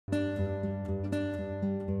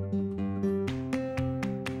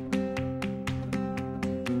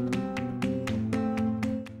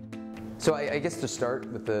So I guess to start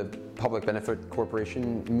with the public benefit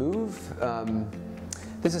corporation move,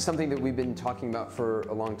 this is something that we've been talking about for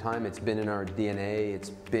a long time. It's been in our DNA.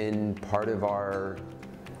 It's been part of our,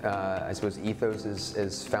 I suppose, ethos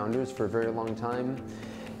as founders for a very long time.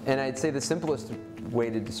 And I'd say the simplest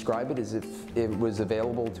way to describe it is if it was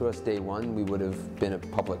available to us day one, we would have been a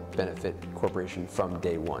public benefit corporation from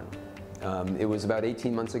day one. It was about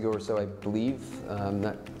 18 months ago or so, I believe. I'm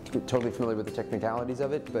not totally familiar with the technicalities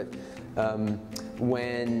of it, but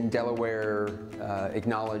when Delaware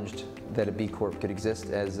acknowledged that a B Corp could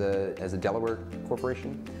exist as a Delaware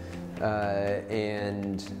corporation,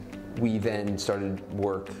 and we then started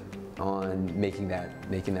work on making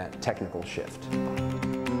that technical shift.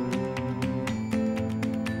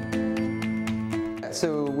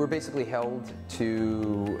 So we're basically held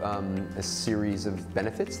to a series of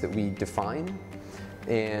benefits that we define,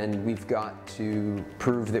 and we've got to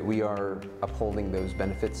prove that we are upholding those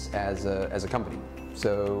benefits as a company.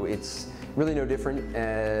 So it's really no different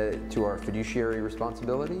to our fiduciary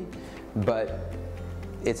responsibility, but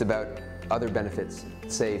it's about other benefits,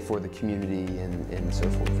 say for the community and so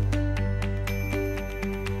forth.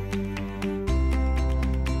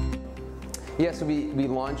 Yeah, so we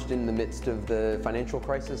launched in the midst of the financial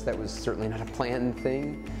crisis. That was certainly not a planned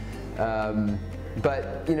thing.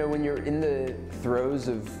 But you know, when you're in the throes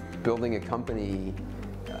of building a company,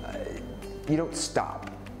 you don't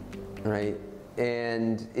stop, right?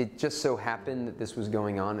 And it just so happened that this was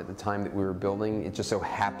going on at the time that we were building. It just so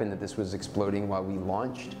happened that this was exploding while we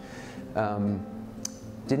launched.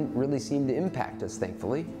 Didn't really seem to impact us,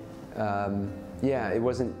 thankfully. Yeah, it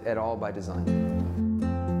wasn't at all by design.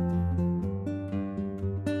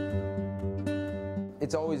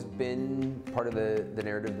 It's always been part of the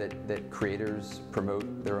narrative that creators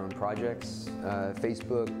promote their own projects.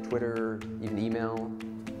 Facebook, Twitter, even email,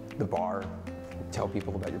 the bar, tell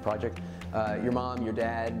people about your project. Your mom, your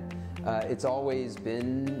dad. It's always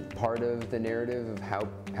been part of the narrative of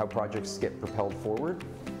how projects get propelled forward.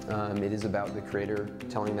 It is about the creator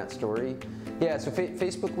telling that story. Yeah, so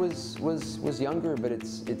Facebook was younger, but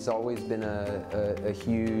it's always been a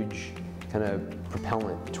huge kind of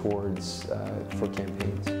propellant towards for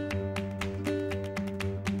campaigns.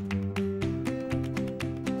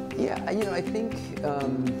 Yeah, you know, I think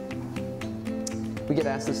we get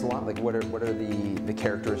asked this a lot, like what are the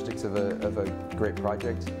characteristics of a great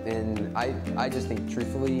project, and I just think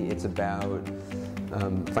truthfully it's about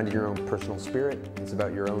finding your own personal spirit. It's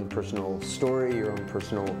about your own personal story, your own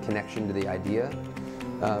personal connection to the idea.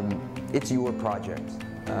 It's your project.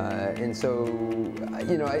 And so,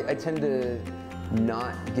 you know, I tend to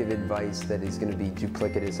not give advice that is going to be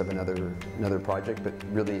duplicitous of another project, but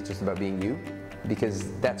really it's just about being you,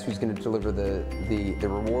 because that's who's going to deliver the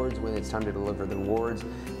rewards when it's time to deliver the rewards.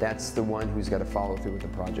 That's the one who's got to follow through with the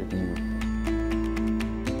project, you.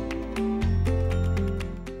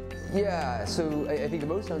 Yeah, so I think the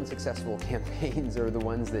most unsuccessful campaigns are the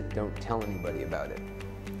ones that don't tell anybody about it.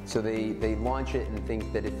 So they launch it and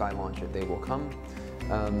think that if I launch it, they will come.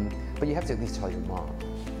 But you have to at least tell your mom,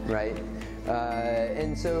 right?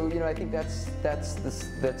 And so, you know, I think that's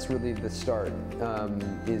really the start.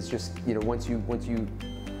 Is just, you know, once you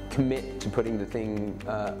commit to putting the thing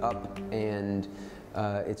up, and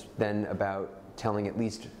it's then about telling at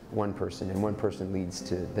least one person, and one person leads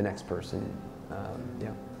to the next person.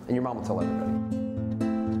 Yeah, and your mom will tell everybody.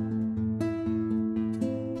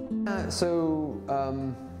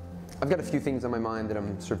 I've got a few things on my mind that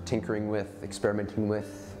I'm sort of tinkering with, experimenting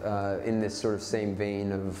with, in this sort of same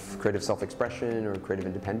vein of creative self-expression or creative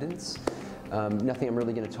independence. Nothing I'm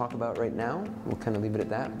really going to talk about right now. We'll kind of leave it at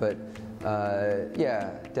that, but yeah,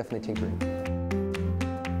 definitely tinkering.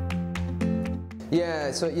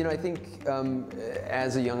 Yeah, so you know, I think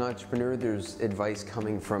as a young entrepreneur, there's advice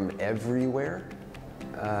coming from everywhere.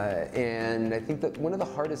 And I think that one of the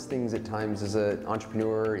hardest things at times as an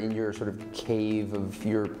entrepreneur in your sort of cave of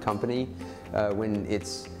your company,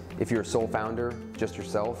 if you're a sole founder, just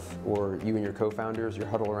yourself, or you and your co-founders, you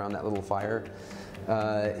huddle around that little fire,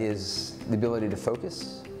 is the ability to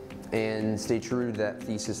focus and stay true to that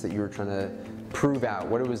thesis that you were trying to prove out.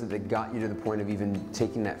 What was it that got you to the point of even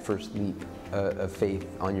taking that first leap of faith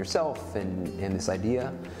on yourself and this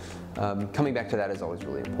idea? Coming back to that is always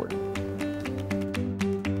really important.